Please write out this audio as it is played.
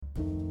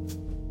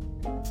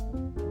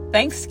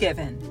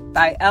Thanksgiving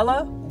by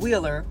Ella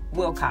Wheeler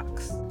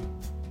Wilcox.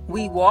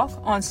 We walk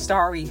on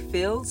starry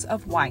fields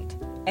of white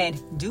and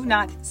do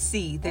not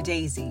see the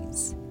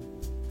daisies.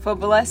 For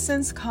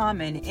blessings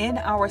common in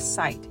our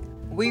sight,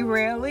 we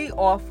rarely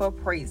offer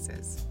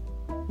praises.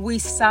 We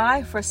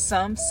sigh for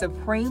some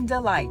supreme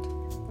delight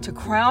to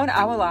crown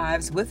our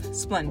lives with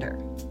splendor,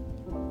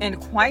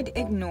 and quite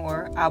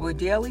ignore our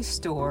daily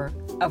store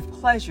of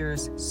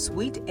pleasures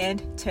sweet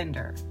and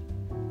tender.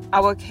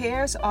 Our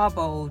cares are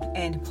bold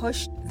and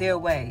pushed their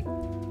way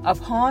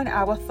upon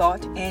our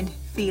thought and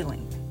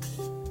feeling.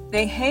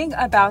 They hang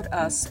about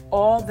us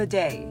all the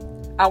day,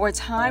 our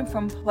time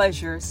from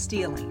pleasure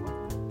stealing.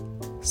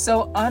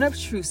 So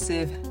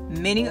unobtrusive,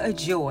 many a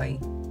joy,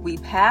 we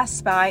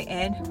pass by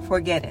and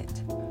forget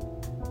it.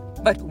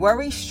 But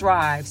worry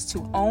strives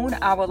to own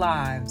our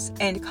lives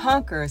and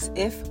conquers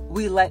if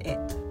we let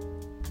it.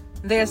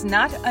 There's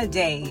not a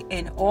day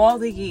in all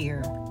the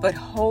year but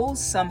holds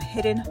some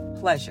hidden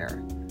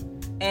pleasure.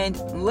 And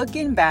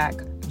looking back,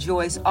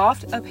 joys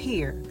oft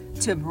appear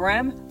to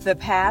brim the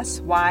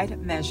past wide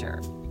measure.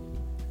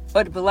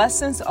 But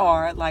blessings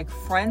are like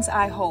friends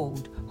I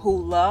hold,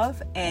 who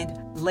love and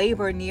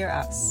labor near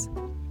us.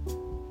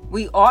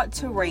 We ought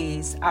to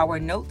raise our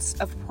notes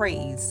of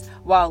praise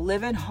while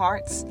living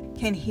hearts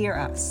can hear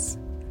us.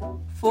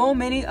 Full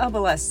many a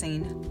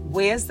blessing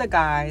wears the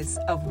guise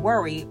of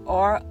worry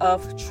or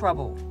of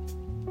trouble.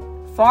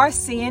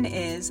 Far-seeing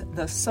is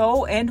the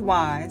soul and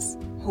wise,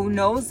 who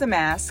knows the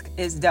mask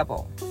is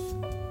double.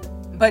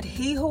 But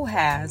he who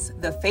has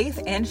the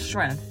faith and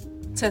strength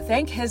to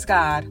thank his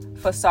God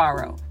for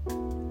sorrow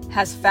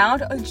has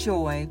found a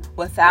joy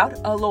without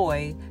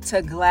alloy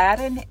to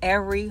gladden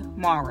every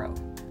morrow.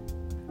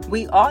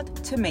 We ought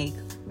to make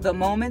the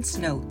moment's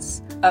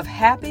notes of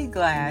happy,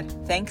 glad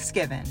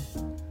Thanksgiving.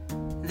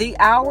 The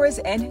hours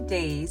and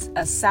days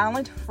a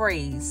silent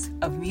phrase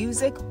of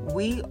music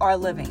we are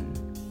living.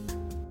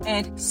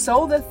 And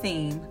so the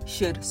theme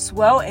should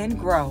swell and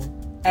grow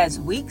as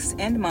weeks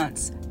and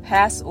months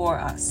pass o'er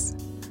us,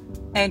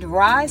 and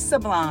rise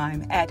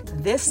sublime at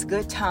this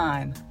good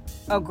time,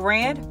 a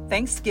grand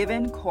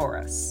Thanksgiving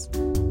chorus.